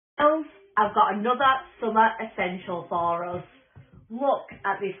I've got another summer essential for us. Look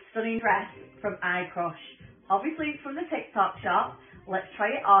at this stunning dress from 𝗏crush. Obviously it's from the TikTok shop. Let's try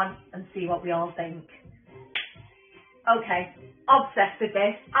it on and see what we all think. Okay, obsessed with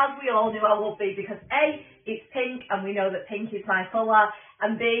this, as we all knew I would be, because A, it's pink and we know that pink is my colour,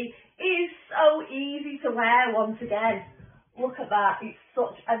 and B, it is so easy to wear once again. Look at that, it's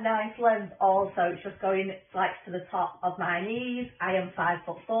such a nice length also. It's just going like to the top of my knees. I am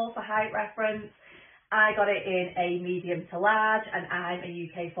 5'4" for height reference. I got it in a medium to large and I'm a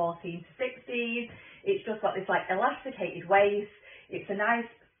UK 14 to 16. It's just got this like elasticated waist. It's a nice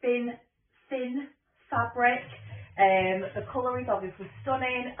thin fabric. The colour is obviously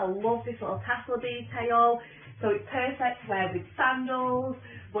stunning. I love this little tassel detail. So it's perfect to wear with sandals,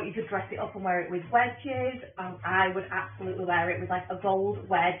 but you could dress it up and wear it with wedges. I would absolutely wear it with like a gold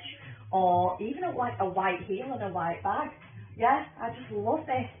wedge or even like a white heel and a white bag. Yeah, I just love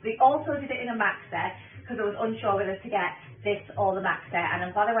this. They also did it in a maxi because I was unsure whether to get this or the maxi, and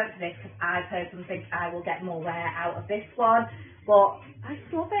I'm glad I went for this because I personally think I will get more wear out of this one. But I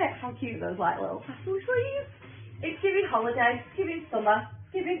just love it. How cute those like little tassel sleeves. It's giving holiday, it's giving summer, it's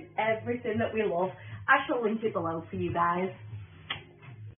giving everything that we love. I shall link it below for you guys.